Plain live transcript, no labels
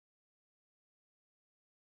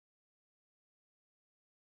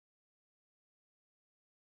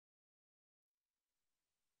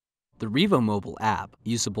The Revo mobile app,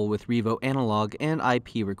 usable with Revo analog and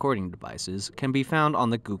IP recording devices, can be found on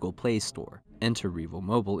the Google Play Store. Enter Revo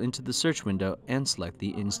Mobile into the search window and select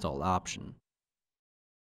the Install option.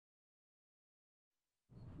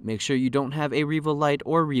 Make sure you don't have a Revo Lite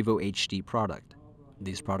or Revo HD product.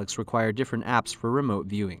 These products require different apps for remote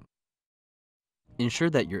viewing. Ensure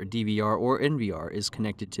that your DVR or NVR is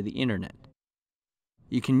connected to the internet.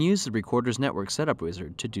 You can use the Recorder's Network Setup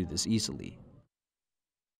Wizard to do this easily.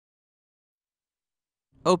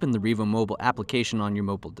 Open the Revo Mobile application on your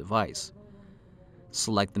mobile device.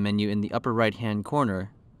 Select the menu in the upper right-hand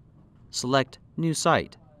corner. Select New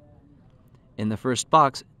Site. In the first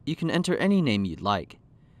box, you can enter any name you'd like.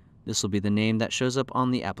 This will be the name that shows up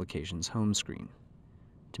on the application's home screen.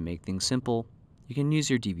 To make things simple, you can use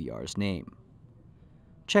your DVR's name.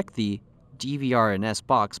 Check the DVR&S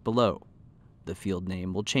box below. The field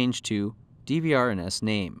name will change to DVR&S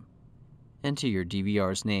name. Enter your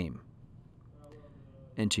DVR's name.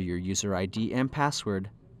 Enter your user ID and password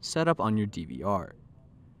set up on your DVR.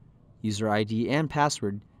 User ID and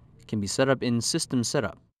password can be set up in System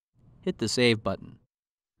Setup. Hit the Save button.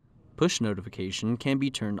 Push notification can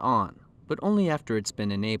be turned on, but only after it's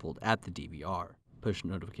been enabled at the DVR. Push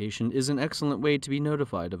notification is an excellent way to be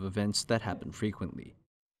notified of events that happen frequently.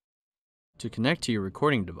 To connect to your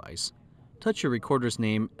recording device, touch your recorder's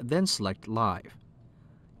name, then select Live.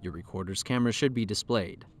 Your recorder's camera should be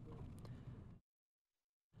displayed.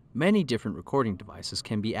 Many different recording devices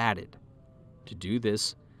can be added. To do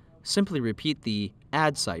this, simply repeat the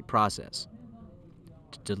Add Site process.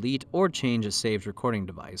 To delete or change a saved recording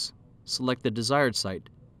device, select the desired site,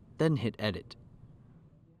 then hit Edit.